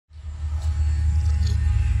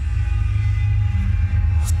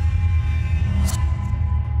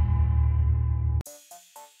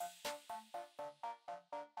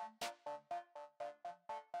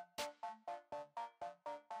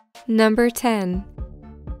Number 10.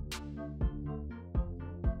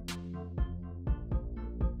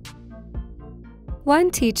 One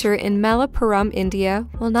teacher in Malappuram, India,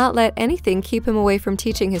 will not let anything keep him away from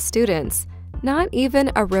teaching his students, not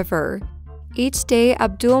even a river. Each day,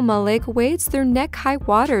 Abdul Malik wades through neck-high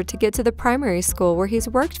water to get to the primary school where he's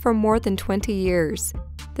worked for more than 20 years.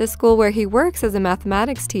 The school where he works as a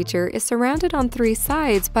mathematics teacher is surrounded on 3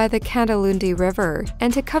 sides by the Kandalundi River,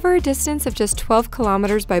 and to cover a distance of just 12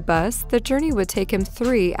 kilometers by bus, the journey would take him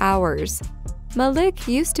 3 hours. Malik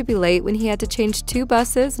used to be late when he had to change 2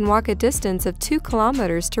 buses and walk a distance of 2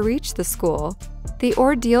 kilometers to reach the school. The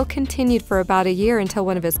ordeal continued for about a year until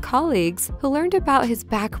one of his colleagues, who learned about his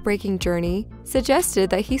back-breaking journey, suggested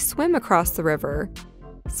that he swim across the river.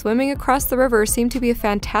 Swimming across the river seemed to be a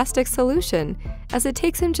fantastic solution, as it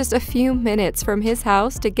takes him just a few minutes from his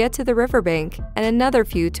house to get to the riverbank and another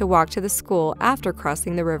few to walk to the school after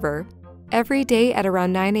crossing the river. Every day at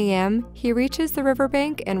around 9 a.m., he reaches the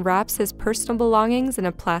riverbank and wraps his personal belongings in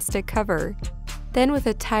a plastic cover. Then, with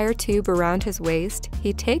a tire tube around his waist,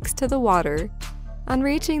 he takes to the water. On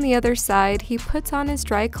reaching the other side, he puts on his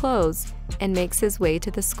dry clothes and makes his way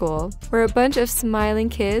to the school, where a bunch of smiling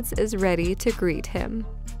kids is ready to greet him.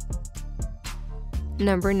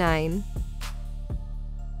 Number 9.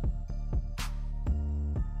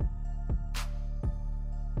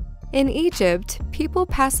 In Egypt, people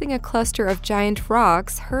passing a cluster of giant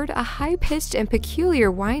rocks heard a high-pitched and peculiar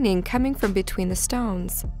whining coming from between the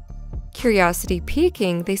stones. Curiosity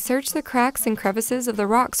piquing, they searched the cracks and crevices of the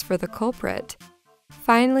rocks for the culprit.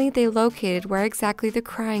 Finally, they located where exactly the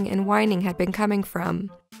crying and whining had been coming from.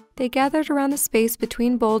 They gathered around the space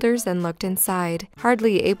between boulders and looked inside.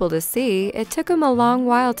 Hardly able to see, it took them a long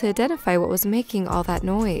while to identify what was making all that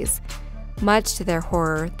noise. Much to their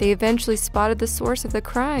horror, they eventually spotted the source of the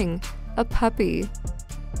crying, a puppy.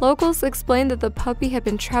 Locals explained that the puppy had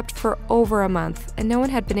been trapped for over a month and no one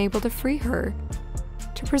had been able to free her.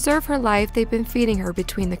 To preserve her life, they'd been feeding her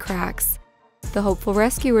between the cracks. The hopeful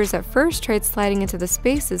rescuers at first tried sliding into the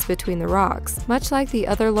spaces between the rocks. Much like the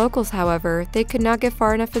other locals, however, they could not get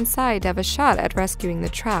far enough inside to have a shot at rescuing the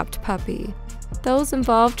trapped puppy. Those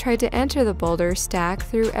involved tried to enter the boulder stack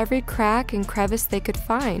through every crack and crevice they could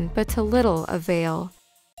find, but to little avail.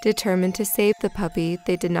 Determined to save the puppy,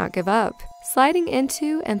 they did not give up, sliding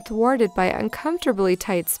into and thwarted by uncomfortably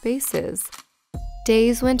tight spaces.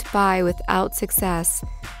 Days went by without success,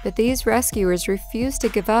 but these rescuers refused to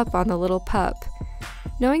give up on the little pup.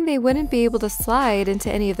 Knowing they wouldn't be able to slide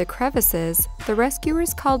into any of the crevices, the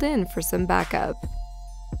rescuers called in for some backup.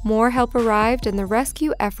 More help arrived and the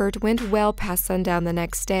rescue effort went well past sundown the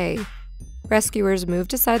next day. Rescuers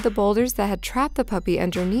moved aside the boulders that had trapped the puppy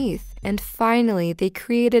underneath, and finally they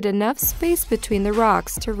created enough space between the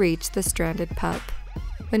rocks to reach the stranded pup.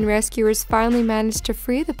 When rescuers finally managed to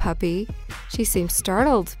free the puppy, she seemed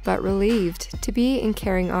startled but relieved to be in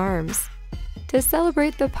caring arms. To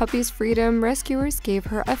celebrate the puppy's freedom, rescuers gave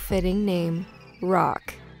her a fitting name,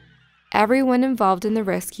 Rock. Everyone involved in the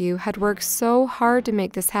rescue had worked so hard to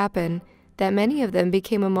make this happen that many of them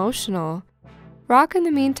became emotional. Rock, in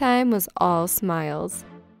the meantime, was all smiles.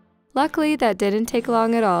 Luckily, that didn't take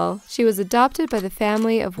long at all. She was adopted by the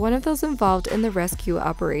family of one of those involved in the rescue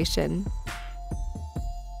operation.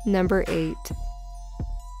 Number 8.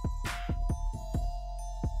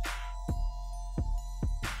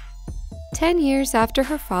 Ten years after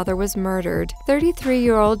her father was murdered,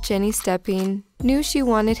 33-year-old Jenny Stepping knew she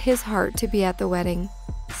wanted his heart to be at the wedding.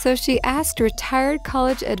 So she asked retired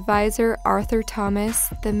college advisor Arthur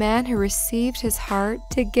Thomas, the man who received his heart,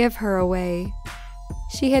 to give her away.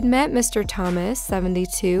 She had met Mr. Thomas,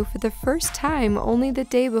 72, for the first time only the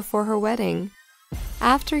day before her wedding.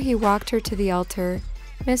 After he walked her to the altar,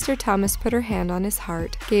 Mr. Thomas put her hand on his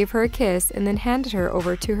heart, gave her a kiss, and then handed her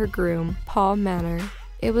over to her groom, Paul Manor.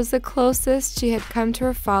 It was the closest she had come to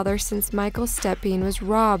her father since Michael Stepping was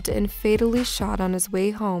robbed and fatally shot on his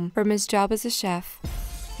way home from his job as a chef.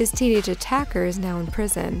 His teenage attacker is now in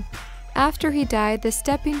prison. After he died, the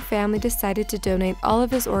Stepping family decided to donate all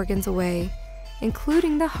of his organs away,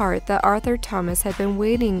 including the heart that Arthur Thomas had been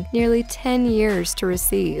waiting nearly 10 years to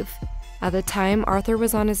receive. At the time, Arthur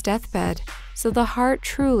was on his deathbed, so the heart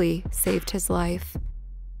truly saved his life.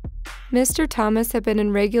 Mr. Thomas had been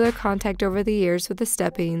in regular contact over the years with the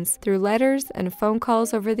Steppings, through letters and phone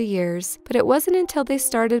calls over the years, but it wasn't until they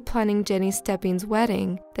started planning Jenny Stepping's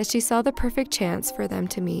wedding that she saw the perfect chance for them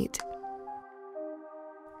to meet.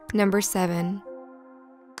 Number 7.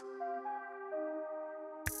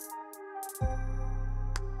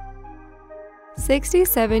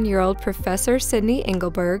 '67-year-old Professor Sidney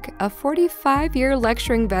Engelberg, a 45-year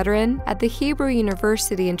lecturing veteran at the Hebrew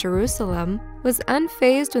University in Jerusalem, was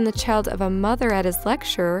unfazed when the child of a mother at his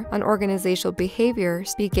lecture on organizational behavior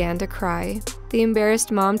began to cry. The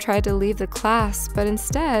embarrassed mom tried to leave the class, but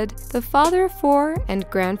instead, the father of 4 and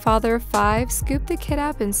grandfather of 5 scooped the kid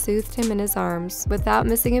up and soothed him in his arms without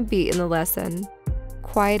missing a beat in the lesson.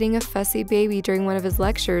 Quieting a fussy baby during one of his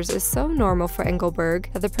lectures is so normal for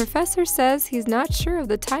Engelberg that the professor says he's not sure of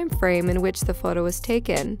the time frame in which the photo was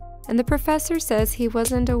taken. And the professor says he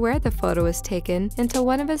wasn't aware the photo was taken until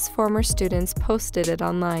one of his former students posted it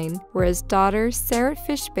online, where his daughter, Sarah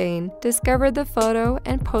Fishbane, discovered the photo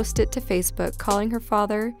and posted it to Facebook, calling her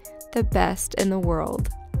father the best in the world.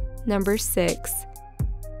 Number 6.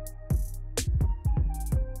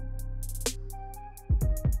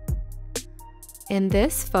 In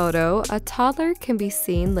this photo, a toddler can be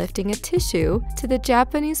seen lifting a tissue to the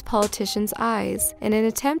Japanese politician's eyes in an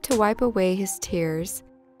attempt to wipe away his tears.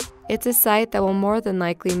 It's a sight that will more than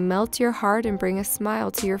likely melt your heart and bring a smile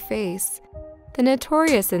to your face. The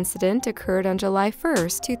notorious incident occurred on July 1,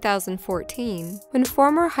 2014, when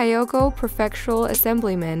former Hyogo Prefectural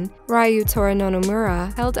Assemblyman Ryutora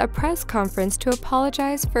Nonomura held a press conference to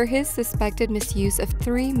apologize for his suspected misuse of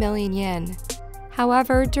 3 million yen.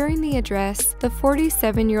 However, during the address, the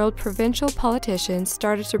 47-year-old provincial politician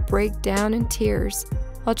started to break down in tears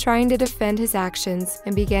while trying to defend his actions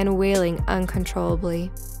and began wailing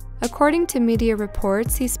uncontrollably. According to media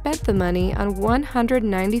reports, he spent the money on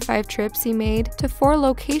 195 trips he made to 4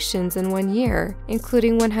 locations in 1 year,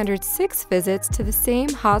 including 106 visits to the same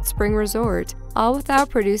hot spring resort, all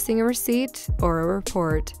without producing a receipt or a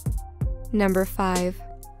report. Number 5.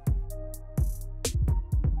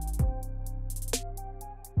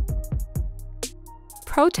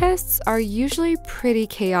 Protests are usually pretty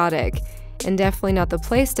chaotic, and definitely not the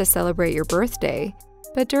place to celebrate your birthday.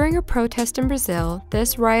 But during a protest in Brazil,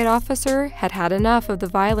 this riot officer had had enough of the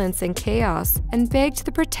violence and chaos and begged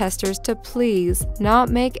the protesters to please not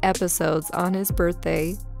make episodes on his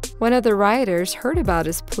birthday. One of the rioters heard about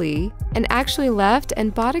his plea and actually left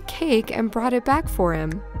and bought a cake and brought it back for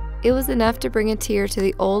him. It was enough to bring a tear to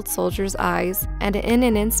the old soldier's eyes, and in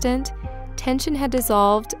an instant, tension had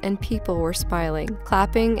dissolved and people were smiling,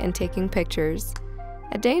 clapping, and taking pictures.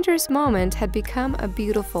 A dangerous moment had become a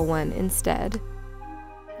beautiful one instead.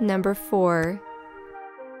 Number 4.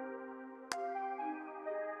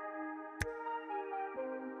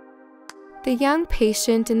 The young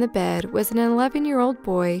patient in the bed was an 11-year-old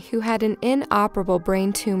boy who had an inoperable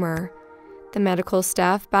brain tumor. The medical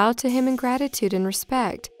staff bowed to him in gratitude and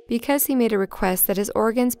respect because he made a request that his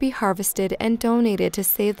organs be harvested and donated to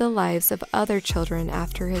save the lives of other children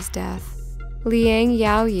after his death. Liang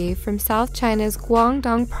Yaoyi from South China's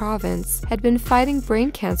Guangdong province had been fighting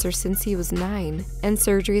brain cancer since he was 9, and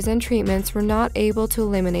surgeries and treatments were not able to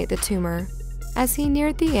eliminate the tumor. As he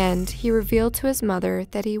neared the end, he revealed to his mother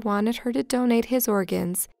that he wanted her to donate his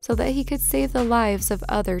organs so that he could save the lives of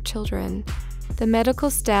other children. The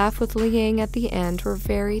medical staff with Liang at the end were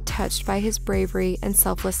very touched by his bravery and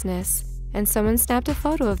selflessness, and someone snapped a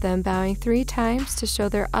photo of them bowing 3 times to show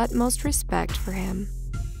their utmost respect for him.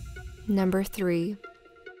 Number 3.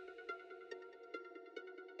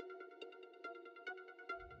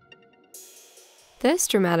 This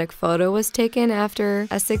dramatic photo was taken after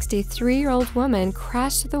a 63-year-old woman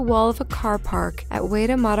crashed to the wall of a car park at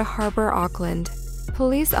Waitemata Harbor, Auckland.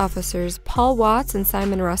 Police officers Paul Watts and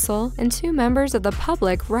Simon Russell and 2 members of the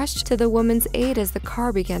public rushed to the woman's aid as the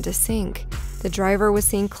car began to sink. The driver was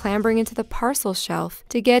seen clambering into the parcel shelf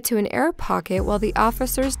to get to an air pocket while the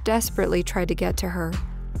officers desperately tried to get to her.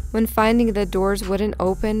 When finding the doors wouldn't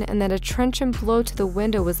open and that a truncheon blow to the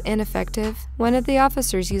window was ineffective, one of the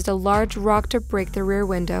officers used a large rock to break the rear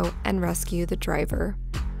window and rescue the driver.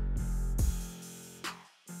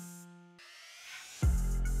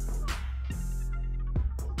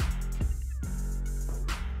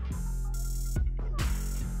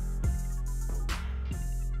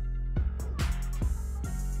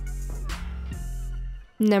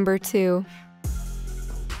 Number 2.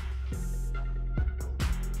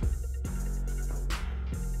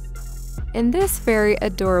 In this very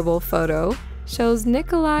adorable photo, shows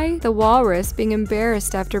Nikolai the walrus being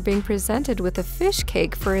embarrassed after being presented with a fish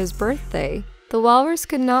cake for his birthday. The walrus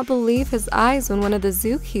could not believe his eyes when one of the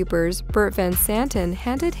zookeepers, Bert Van Santen,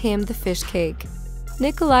 handed him the fish cake.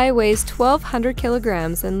 Nikolai weighs 1,200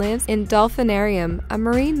 kilograms and lives in Dolphinarium, a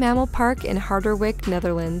marine mammal park in Harderwijk,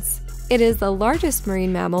 Netherlands. It is the largest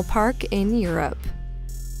marine mammal park in Europe.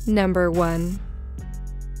 Number 1.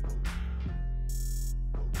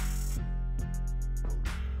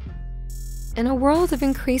 In a world of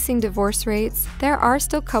increasing divorce rates, there are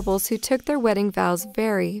still couples who took their wedding vows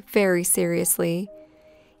very, very seriously.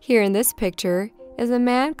 Here in this picture is a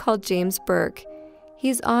man called James Brook.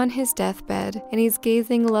 He's on his deathbed, and he's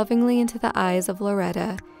gazing lovingly into the eyes of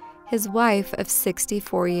Loretta, his wife of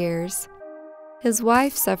 64 years. His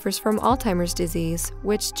wife suffers from Alzheimer's disease,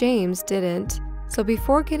 which James didn't. So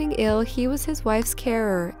before getting ill, he was his wife's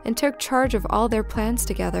carer and took charge of all their plans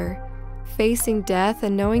together. Facing death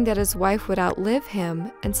and knowing that his wife would outlive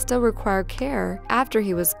him and still require care after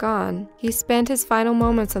he was gone, he spent his final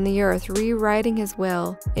moments on the earth rewriting his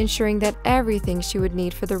will, ensuring that everything she would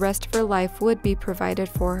need for the rest of her life would be provided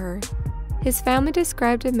for her. His family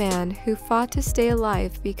described a man who fought to stay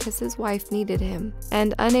alive because his wife needed him,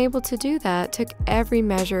 and unable to do that, took every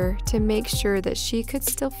measure to make sure that she could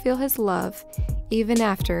still feel his love even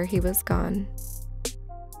after he was gone.